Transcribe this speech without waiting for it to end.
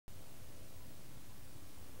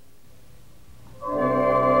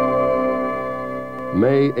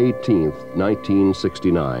May 18th,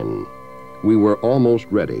 1969. We were almost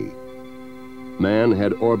ready. Man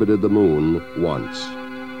had orbited the moon once.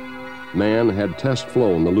 Man had test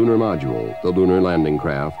flown the lunar module, the lunar landing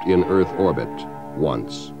craft, in Earth orbit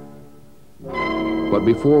once. But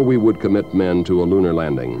before we would commit men to a lunar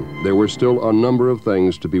landing, there were still a number of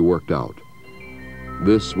things to be worked out.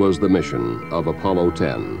 This was the mission of Apollo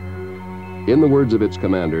 10. In the words of its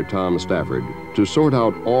commander, Tom Stafford, to sort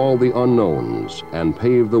out all the unknowns and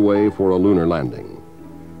pave the way for a lunar landing.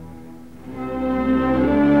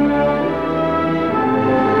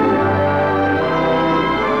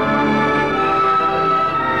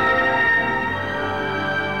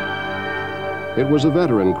 It was a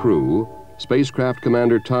veteran crew. Spacecraft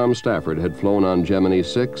Commander Tom Stafford had flown on Gemini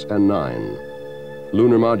 6 and 9.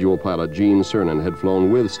 Lunar Module pilot Gene Cernan had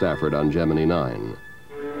flown with Stafford on Gemini 9.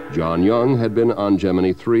 John Young had been on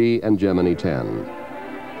Gemini 3 and Gemini 10.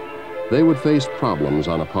 They would face problems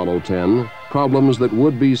on Apollo 10, problems that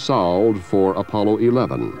would be solved for Apollo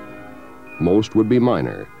 11. Most would be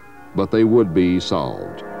minor, but they would be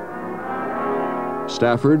solved.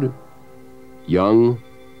 Stafford, Young,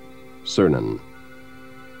 Cernan.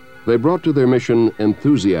 They brought to their mission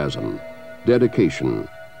enthusiasm, dedication,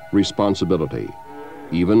 responsibility,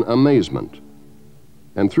 even amazement.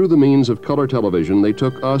 And through the means of color television, they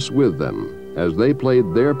took us with them as they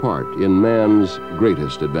played their part in man's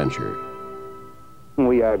greatest adventure.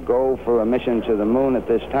 We are go for a mission to the moon at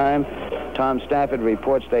this time. Tom Stafford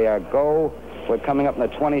reports they are go. We're coming up in the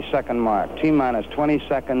 20-second mark. T-minus 20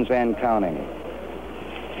 seconds and counting.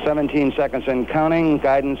 17 seconds and counting.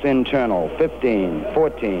 Guidance internal. 15,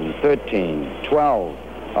 14, 13, 12,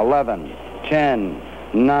 11, 10,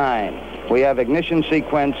 9. We have ignition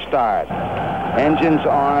sequence start. Engines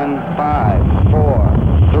on. 5,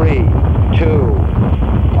 4, 3,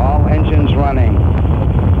 2. All engines running.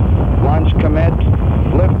 Launch commit.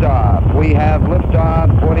 Liftoff. We have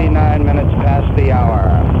liftoff 49 minutes past the hour.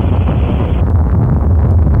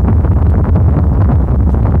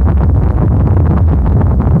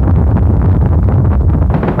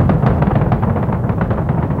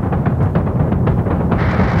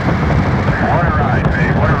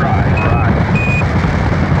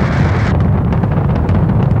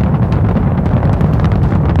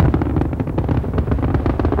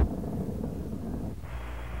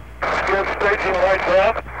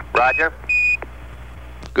 Roger.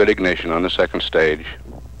 Good ignition on the second stage.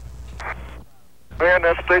 Man,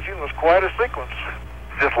 that staging was quite a sequence.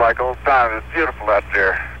 Just like old times. It's beautiful out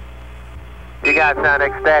there. You guys sound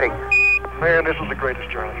ecstatic. Man, this is the greatest,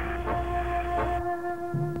 Charlie.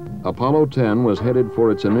 Apollo 10 was headed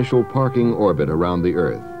for its initial parking orbit around the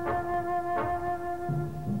Earth.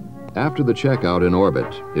 After the checkout in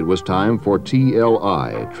orbit, it was time for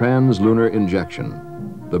TLI, trans-lunar injection,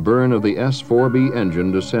 the burn of the S-4B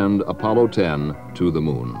engine to send Apollo 10 to the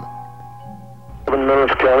moon. 7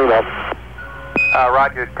 minutes counting up.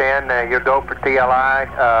 Roger's 10, you're go for TLI.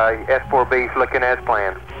 S-4B's looking as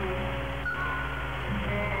planned.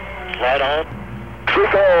 Right on.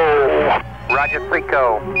 Seco. Roger,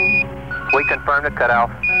 Seco. We confirm the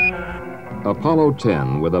cutoff. Apollo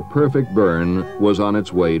 10, with a perfect burn, was on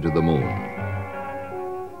its way to the moon.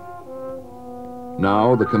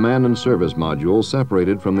 Now, the command and service module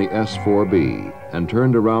separated from the S-4B and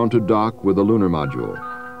turned around to dock with the lunar module.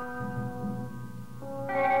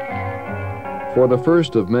 For the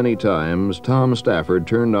first of many times, Tom Stafford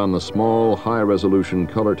turned on the small, high-resolution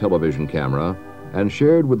color television camera and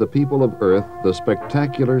shared with the people of Earth the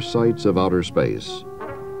spectacular sights of outer space.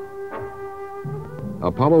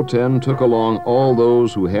 Apollo 10 took along all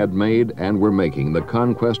those who had made and were making the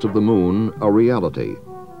conquest of the moon a reality.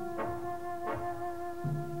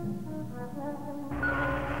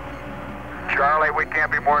 Charlie, we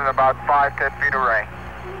can't be more than about 5-10 feet away.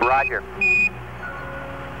 Roger.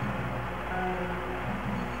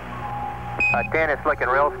 10 is looking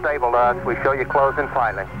real stable to us. We show you closing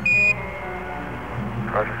slightly.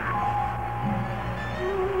 Roger.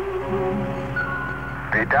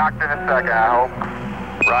 Be docked in a second, I hope.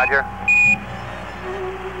 Roger.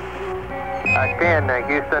 10,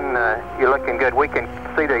 Houston, you're looking good. We can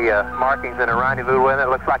see the markings in a rendezvous with it. It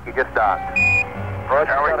looks like you just docked.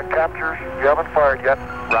 Roger, we got a capture. You haven't fired yet.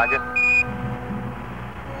 Roger.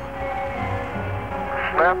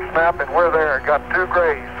 Snap, snap, and we're there. Got 2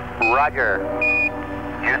 grays. Roger.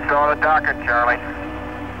 You saw the docket, Charlie.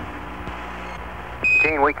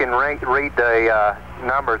 Gene, we can read the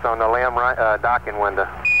numbers on the limb docking window.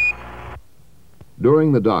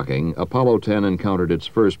 During the docking, Apollo 10 encountered its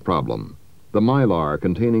first problem. The mylar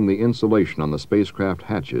containing the insulation on the spacecraft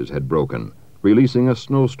hatches had broken, releasing a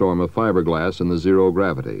snowstorm of fiberglass in the zero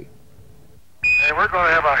gravity. And we're going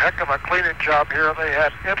to have a heck of a cleaning job here. They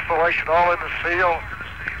had insulation all in the seal,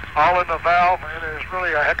 all in the valve, and it is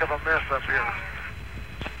really a heck of a mess up here.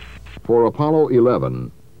 For Apollo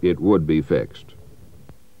 11, it would be fixed.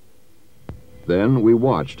 Then we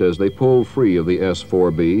watched as they pulled free of the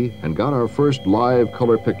S-4B and got our first live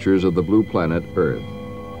color pictures of the blue planet Earth.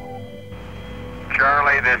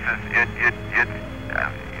 Charlie, this is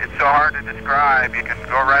it's so hard to describe. You can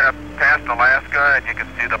go right up past Alaska and you can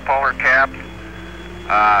see the polar caps.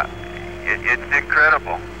 It's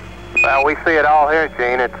incredible. Well, we see it all here,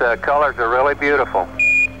 Gene. Its colors are really beautiful.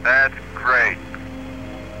 That's great.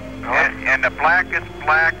 And the blackest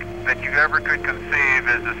black that you ever could conceive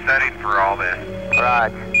is the setting for all this.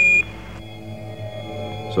 Right.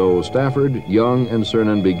 So Stafford, Young, and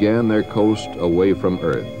Cernan began their coast away from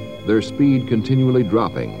Earth, their speed continually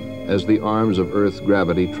dropping as the arms of Earth's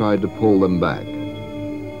gravity tried to pull them back.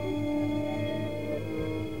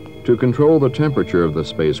 To control the temperature of the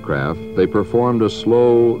spacecraft, they performed a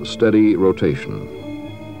slow, steady rotation.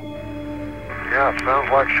 Yeah, it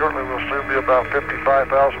sounds like shortly we'll soon be about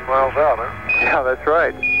 55,000 miles out, huh? Yeah, that's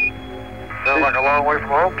right. Sounds like a long way from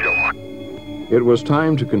home, Joe. It was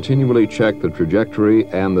time to continually check the trajectory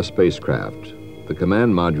and the spacecraft. The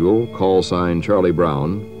command module, call sign Charlie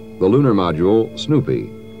Brown, the lunar module,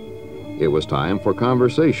 Snoopy. It was time for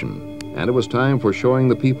conversation, and it was time for showing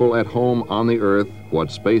the people at home on the Earth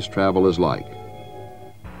what space travel is like.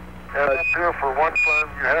 And still, for one time,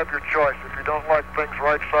 you have your choice. If you don't like things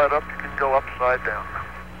right side up, you can go upside down.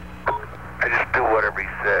 I just do whatever he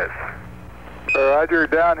says. Roger,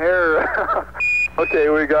 down here. Okay,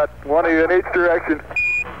 we got one of you in each direction.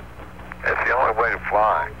 That's the only way to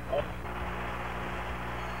fly.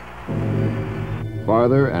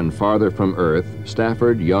 Farther and farther from Earth,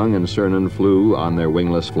 Stafford, Young, and Cernan flew on their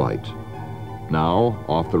wingless flight. Now,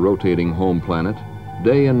 off the rotating home planet,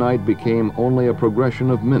 day and night became only a progression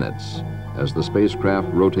of minutes as the spacecraft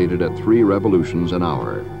rotated at 3 revolutions an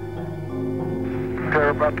hour. Okay, we're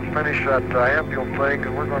about to finish that ambulance thing,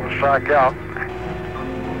 and we're going to psych out.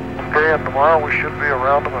 Okay, and tomorrow we should be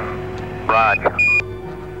around the moon. Roger.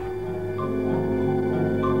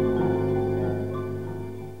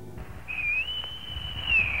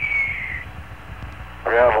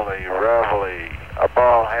 Reveille, up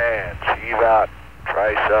all hands, heave out,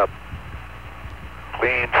 trice up,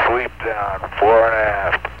 clean sweep down, fore and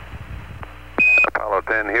aft. Apollo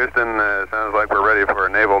 10, Houston, sounds like we're ready for a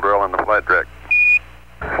naval drill in the flight deck.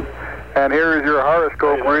 And here is your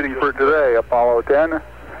horoscope reading for today, Apollo 10.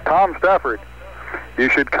 Tom Stafford, you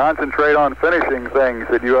should concentrate on finishing things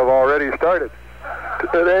that you have already started.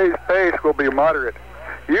 Today's pace will be moderate.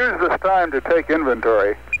 Use this time to take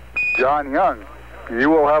inventory. John Young, you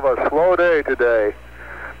will have a slow day today.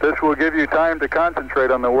 This will give you time to concentrate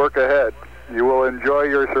on the work ahead. You will enjoy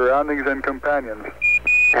your surroundings and companions.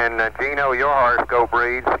 And Gino, your horoscope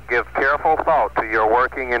reads, give careful thought to your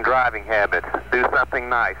working and driving habits. Do something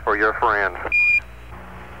nice for your friends.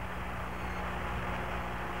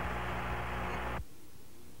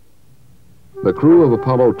 The crew of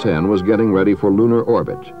Apollo 10 was getting ready for lunar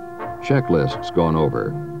orbit. Checklists gone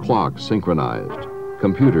over, clocks synchronized,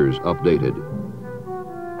 computers updated.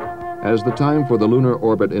 As the time for the lunar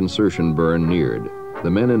orbit insertion burn neared, the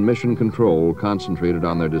men in mission control concentrated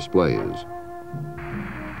on their displays.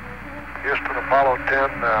 Houston, Apollo 10,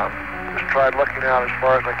 just tried looking out as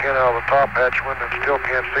far as I can out of the top hatch window and still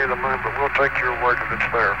can't see the moon, but we'll take your word that it's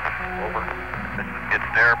there. Over. It's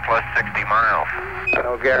there plus 60 miles.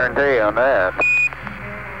 No guarantee on that.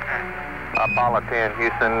 Apollo 10,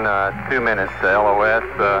 Houston, 2 minutes to LOS.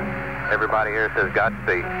 Everybody here says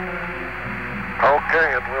Godspeed.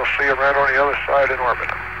 Okay, and we'll see you right on the other side in orbit.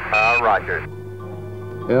 Roger.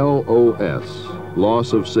 LOS,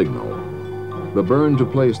 loss of signal. The burn to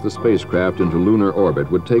place the spacecraft into lunar orbit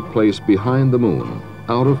would take place behind the moon,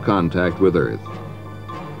 out of contact with Earth.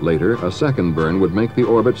 Later, a second burn would make the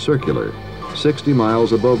orbit circular, 60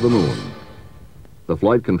 miles above the moon. The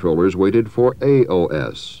flight controllers waited for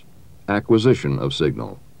AOS, acquisition of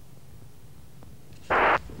signal.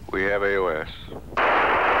 We have AOS.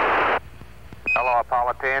 Hello,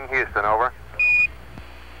 Apollo 10, Houston, over.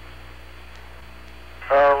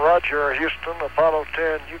 Roger, Houston, Apollo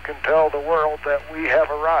 10, you can tell the world that we have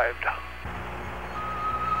arrived.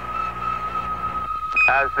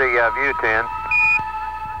 How's the view, 10?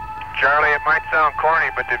 Charlie, it might sound corny,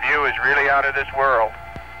 but the view is really out of this world.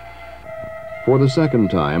 For the second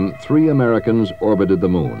time, 3 Americans orbited the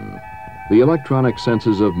moon. The electronic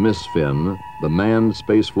senses of Miss Finn, the manned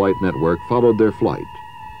spaceflight network, followed their flight,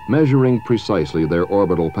 measuring precisely their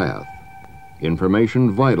orbital path.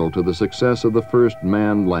 Information vital to the success of the first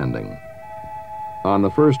manned landing. On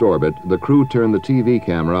the first orbit, the crew turned the TV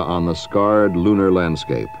camera on the scarred lunar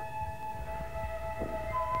landscape.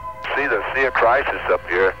 See a crisis up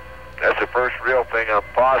here. That's the first real thing I'm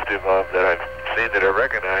positive of that I've seen that I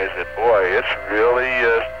recognize, and boy, it really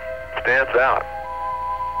stands out.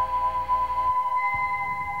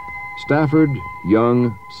 Stafford,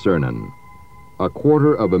 Young, Cernan.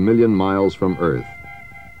 250,000 miles from Earth.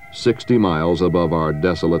 60 miles above our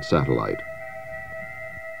desolate satellite.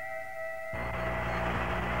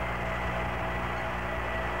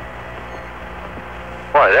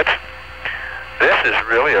 Boy, this is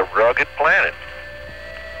really a rugged planet.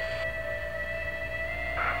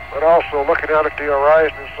 But also looking out at the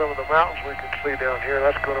horizon and some of the mountains we can see down here,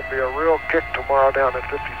 that's going to be a real kick tomorrow down at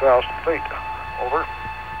 50,000 feet. Over.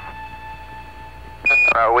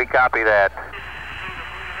 We copy that.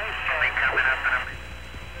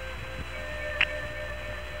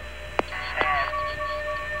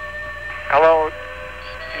 Hello,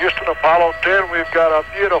 Houston, Apollo 10. We've got a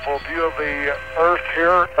beautiful view of the Earth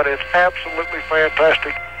here, but it's absolutely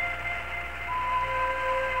fantastic.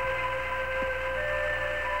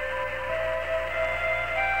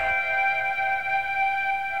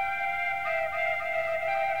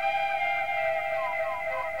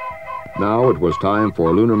 Now it was time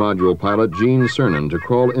for Lunar Module pilot Gene Cernan to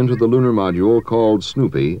crawl into the lunar module called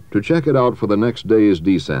Snoopy to check it out for the next day's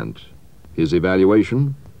descent. His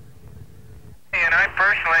evaluation? And I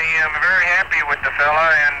personally am very happy with the fella,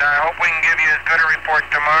 and I hope we can give you as good a report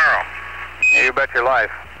tomorrow. You bet your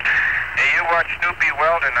life. Hey, you watch Snoopy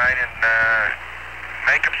well tonight, and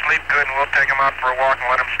make him sleep good, and we'll take him out for a walk and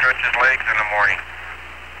let him stretch his legs in the morning.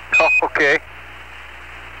 Okay.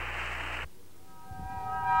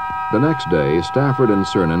 The next day, Stafford and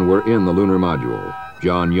Cernan were in the lunar module,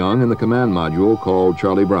 John Young in the command module called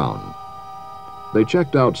Charlie Brown. They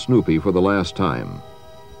checked out Snoopy for the last time.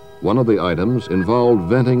 One of the items involved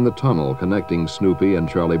venting the tunnel connecting Snoopy and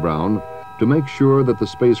Charlie Brown to make sure that the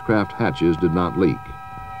spacecraft hatches did not leak.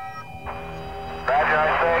 Roger,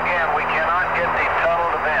 I say again, we cannot get the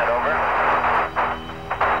tunnel to vent,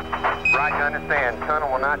 over. Roger, understand, tunnel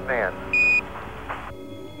will not vent.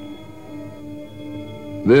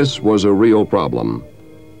 This was a real problem.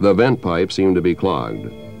 The vent pipe seemed to be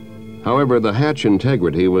clogged. However, the hatch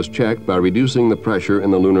integrity was checked by reducing the pressure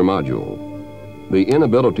in the lunar module. The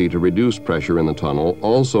inability to reduce pressure in the tunnel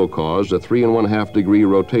also caused a 3½ degree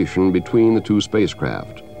rotation between the two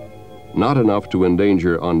spacecraft. Not enough to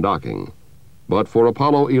endanger undocking, but for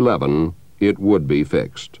Apollo 11, it would be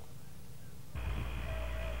fixed.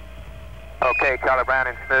 Okay, Charlie Brown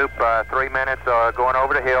and Snoop, 3 minutes going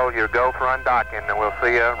over the hill. Your go for undocking, and we'll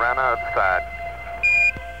see you around the other side.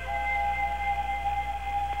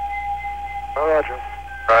 Roger.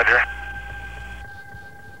 Roger.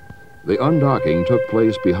 The undocking took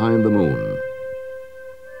place behind the moon.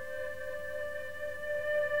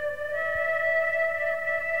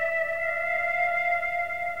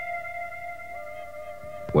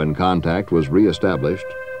 When contact was re-established,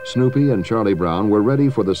 Snoopy and Charlie Brown were ready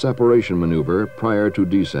for the separation maneuver prior to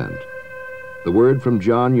descent. The word from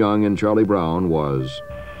John Young and Charlie Brown was,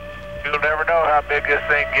 "You'll never know how big this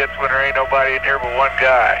thing gets when there ain't nobody in here but one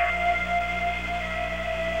guy.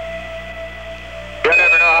 You'll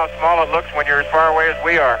never know how small it looks when you're as far away as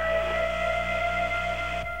we are."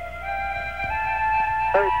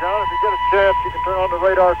 Hey, John, if you get a chance, you can turn on the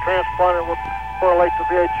radar transponder and we'll correlate the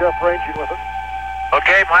VHF ranging with it.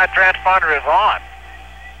 Okay, my transponder is on.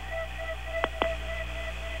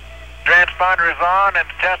 Transponder is on and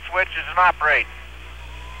the test switch is in operate.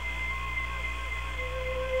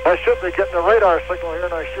 I should be getting a radar signal here,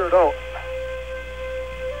 and I sure don't.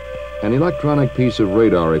 An electronic piece of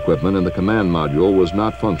radar equipment in the command module was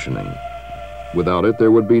not functioning. Without it,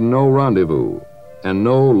 there would be no rendezvous and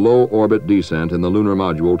no low-orbit descent in the lunar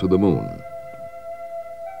module to the moon.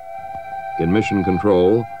 In mission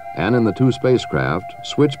control and in the two spacecraft,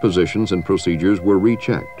 switch positions and procedures were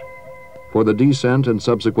rechecked. For the descent and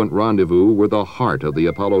subsequent rendezvous were the heart of the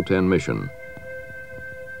Apollo 10 mission.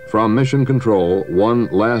 From mission control, one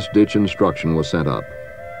last-ditch instruction was sent up.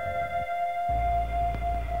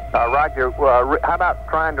 Roger, how about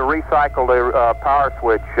trying to recycle the power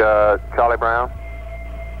switch, Charlie Brown?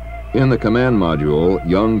 In the command module,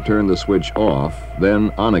 Young turned the switch off,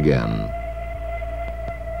 then on again.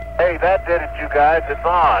 Hey, that did it, you guys. It's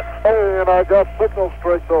on. Hey, and I got signal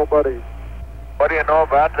straight though, buddy. What do you know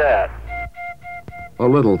about that? A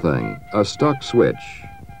little thing, a stuck switch,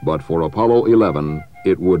 but for Apollo 11,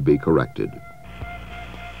 it would be corrected.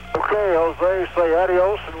 Okay, Jose, say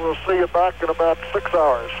adios, and we'll see you back in about 6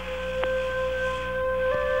 hours.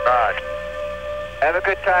 Right. Have a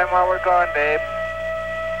good time while we're gone, babe.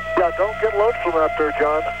 Yeah, don't get lonesome out there,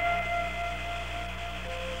 John.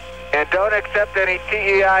 And don't accept any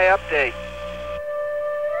TEI update.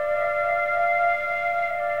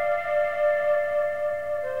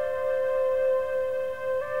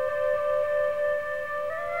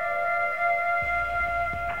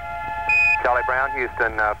 Charlie Brown,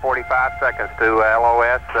 Houston, 45 seconds to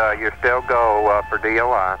LOS. You're still go for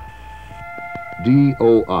DOI.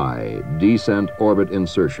 DOI, Descent Orbit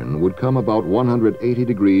Insertion, would come about 180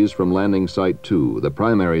 degrees from landing site 2, the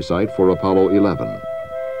primary site for Apollo 11.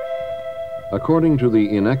 According to the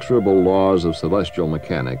inexorable laws of celestial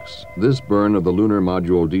mechanics, this burn of the lunar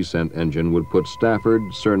module descent engine would put Stafford,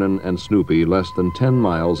 Cernan, and Snoopy less than 10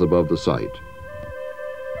 miles above the site.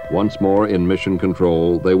 Once more in mission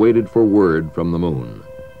control, they waited for word from the moon.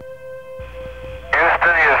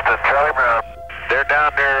 Houston, Charlie Brown. They're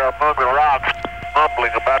down there among the rocks,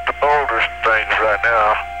 mumbling about the boulders and things right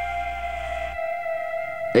now.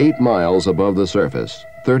 8 miles above the surface,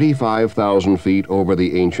 35,000 feet over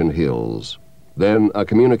the ancient hills. Then a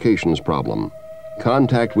communications problem.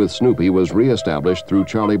 Contact with Snoopy was reestablished through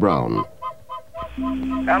Charlie Brown.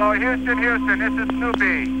 Hello, Houston, this is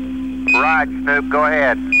Snoopy. Right, Snoop, go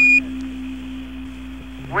ahead.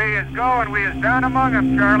 We is going, we is down among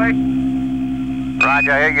them, Charlie.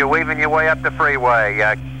 Roger, I hear you weaving your way up the freeway.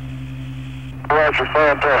 Roger,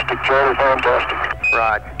 fantastic, Charlie, fantastic.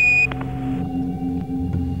 Roger.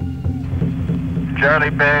 Charlie,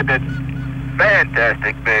 babe, it's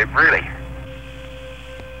fantastic, babe, really.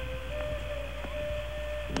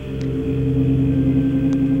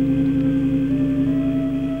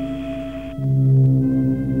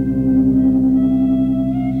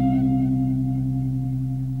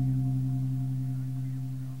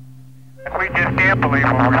 We just can't believe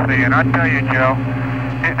what we're seeing. I tell you, Joe,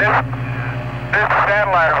 this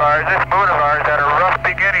satellite of ours, this moon of ours, had a rough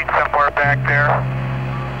beginning somewhere back there.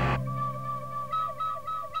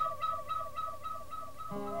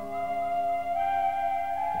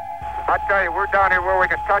 I tell you, we're down here where we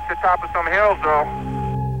can touch the top of some hills, though.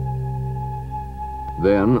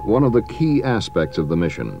 Then, one of the key aspects of the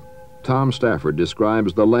mission. Tom Stafford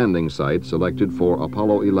describes the landing site selected for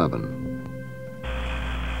Apollo 11.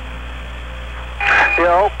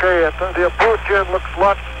 Yeah, okay, the approach end looks a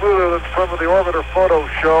lot smoother than some of the orbiter photos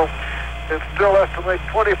show. And still estimate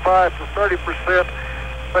 25 to 30%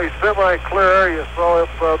 say semi-clear area. So if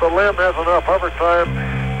the LEM has enough hover time,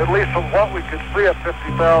 at least from what we can see at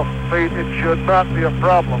 50,000 feet, it should not be a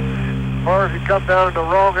problem. Or if you come down in the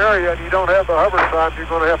wrong area and you don't have the hover time, you're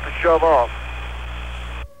going to have to shove off.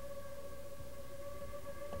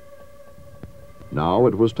 Now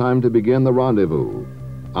it was time to begin the rendezvous.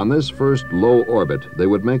 On this first low orbit, they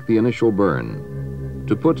would make the initial burn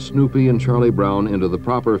to put Snoopy and Charlie Brown into the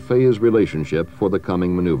proper phase relationship for the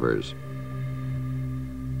coming maneuvers.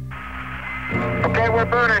 Okay, we're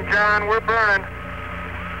burning, John, we're burning.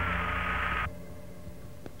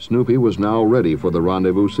 Snoopy was now ready for the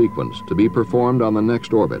rendezvous sequence to be performed on the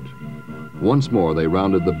next orbit. Once more, they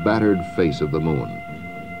rounded the battered face of the moon.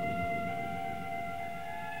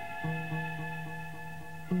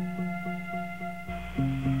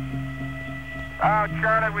 Oh,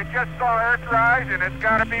 Charlie, we just saw Earthrise, and it's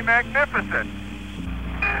got to be magnificent.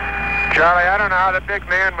 Charlie, I don't know how the big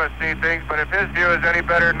man must see things, but if his view is any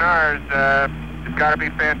better than ours, it's got to be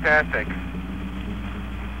fantastic.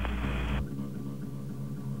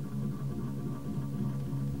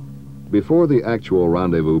 Before the actual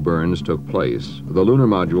rendezvous burns took place, the lunar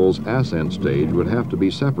module's ascent stage would have to be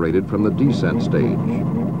separated from the descent stage.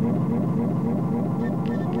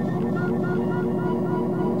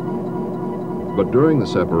 But during the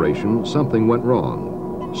separation, something went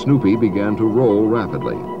wrong. Snoopy began to roll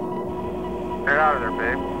rapidly. Get out of there,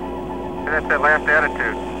 babe. And that's that last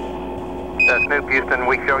attitude. Snoop, Houston,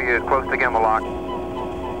 we show you close to gimbal lock.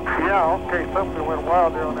 Yeah, okay, something went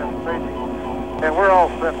wild there on that staging. And we're all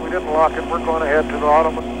set. We didn't lock it. We're going to head to the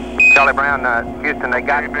Ottoman. Charlie Brown, Houston, they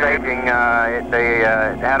got staging. They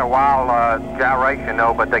had a wild gyration,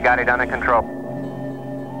 though, but they got it under control.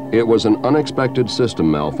 It was an unexpected system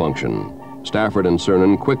malfunction. Stafford and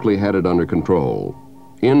Cernan quickly had it under control.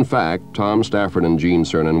 In fact, Tom Stafford and Gene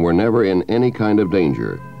Cernan were never in any kind of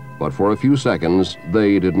danger, but for a few seconds,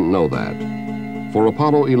 they didn't know that. For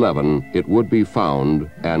Apollo 11, it would be found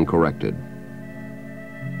and corrected.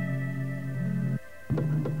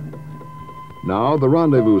 Now, the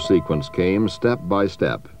rendezvous sequence came step by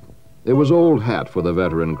step. It was old hat for the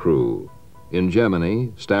veteran crew. In Gemini,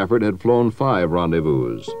 Stafford had flown 5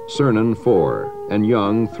 rendezvous, Cernan 4, and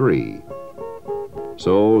Young 3.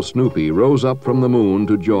 So Snoopy rose up from the moon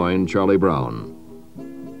to join Charlie Brown.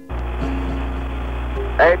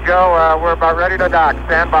 Hey, Joe, we're about ready to dock.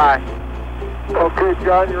 Stand by. Okay,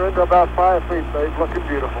 John, you're into about 5 feet, babe. Looking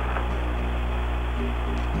beautiful.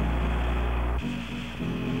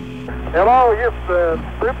 Hello, Houston.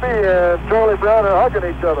 Snoopy and Charlie Brown are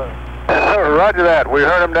hugging each other. Roger that. We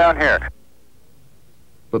heard him down here.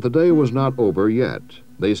 But the day was not over yet.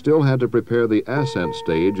 They still had to prepare the ascent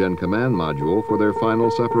stage and command module for their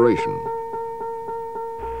final separation.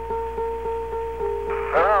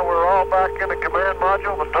 We're all back in the command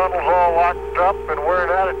module. The tunnel's all locked up, and we're in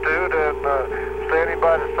attitude and standing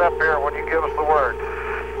by the SEP here when you give us the word.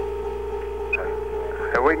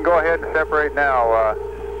 We can go ahead and separate now,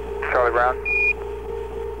 Charlie Brown.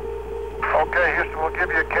 Okay, Houston, we'll give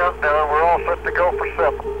you a countdown. We're all set to go for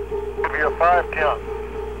SEP. Give you a 5 count.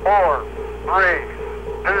 4, 3,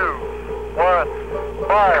 2, 1,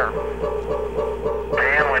 fire.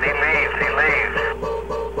 Dan, when he leaves, he leaves.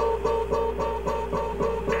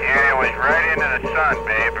 Yeah, it was right into the sun,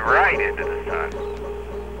 babe. Right into the sun.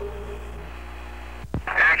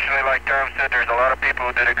 Actually, like Tom said, there's a lot of people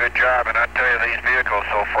who did a good job, and I tell you, these vehicles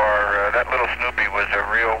so far, that little Snoopy was a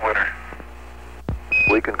real winner.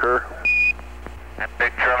 We concur. That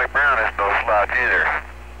big Charlie Brown is no slouch either.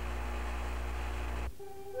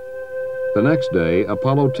 The next day,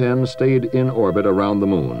 Apollo 10 stayed in orbit around the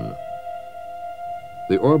moon.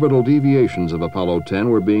 The orbital deviations of Apollo 10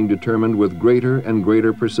 were being determined with greater and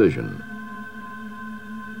greater precision.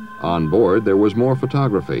 On board, there was more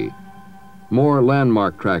photography, more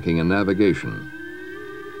landmark tracking and navigation.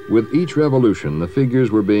 With each revolution, the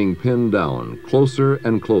figures were being pinned down closer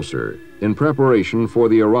and closer in preparation for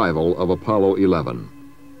the arrival of Apollo 11.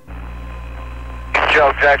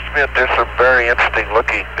 Joe, Jack Smith, there's some very interesting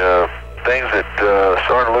looking things that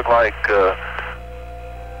sort of look like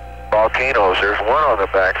volcanoes. There's one on the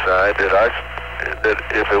backside that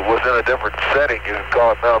if it was in a different setting, you could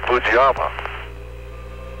call it Mount Fujiyama.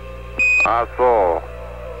 I saw.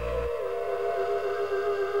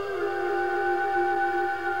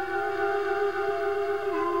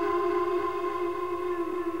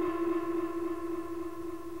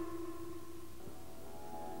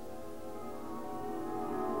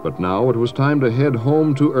 But now it was time to head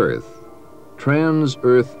home to Earth.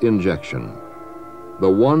 Trans-Earth injection. The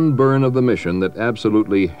one burn of the mission that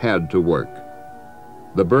absolutely had to work.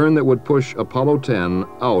 The burn that would push Apollo 10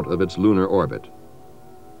 out of its lunar orbit.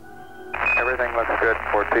 Everything looks good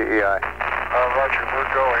for TEI. Roger, we're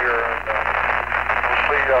go here, and we'll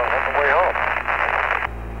see you on the way home.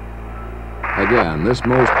 Again, this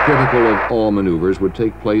most critical of all maneuvers would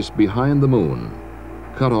take place behind the moon,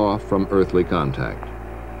 cut off from earthly contact.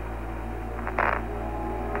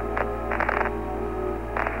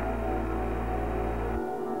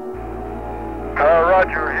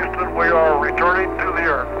 Roger, Houston, we are returning to the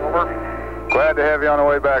Earth. Over. Glad to have you on the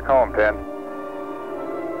way back home, 10.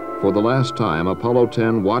 For the last time, Apollo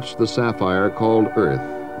 10 watched the sapphire called Earth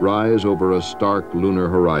rise over a stark lunar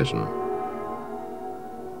horizon.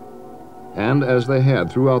 And as they had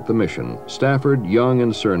throughout the mission, Stafford, Young,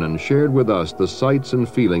 and Cernan shared with us the sights and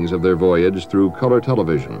feelings of their voyage through color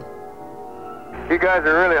television. You guys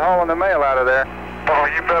are really hauling the mail out of there. Oh,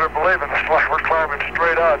 you better believe it. It's like we're climbing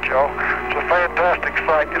straight out, Joe. It's a fantastic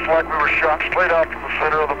sight, just like we were shot straight out from the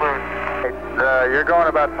center of the moon. You're going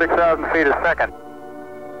about 6,000 feet a second.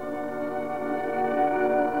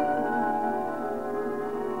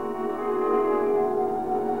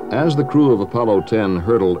 As the crew of Apollo 10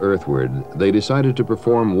 hurtled earthward, they decided to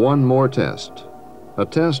perform one more test. A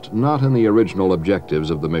test not in the original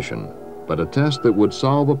objectives of the mission, but a test that would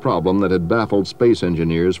solve a problem that had baffled space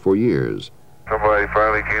engineers for years. Somebody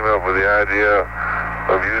finally came up with the idea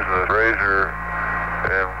of using a razor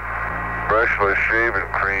and brushless shaving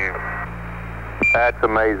cream. That's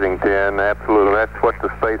amazing, 10. Absolutely. That's what the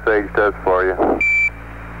space age does for you.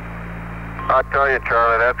 I tell you,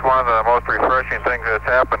 Charlie, that's one of the most refreshing things that's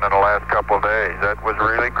happened in the last couple of days. That was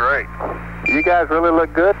really great. You guys really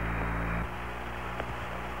look good.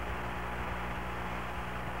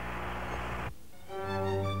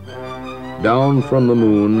 Down from the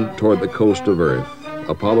moon toward the coast of Earth,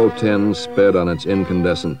 Apollo 10 sped on its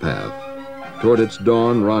incandescent path toward its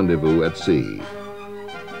dawn rendezvous at sea.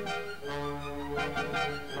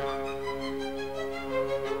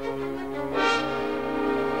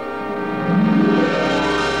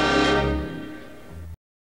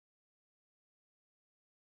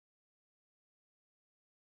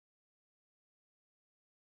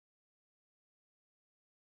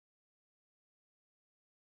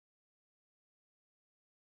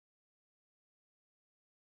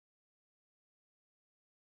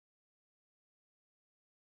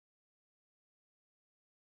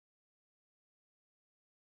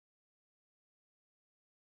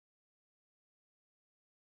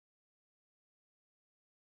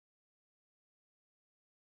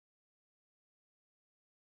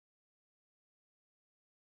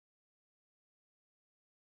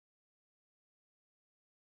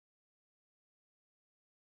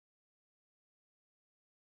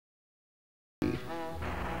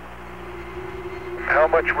 how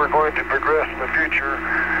much we're going to progress in the future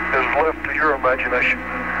is left to your imagination.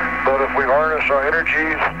 But if we harness our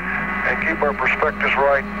energies and keep our perspectives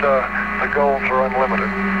right, the goals are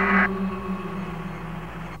unlimited.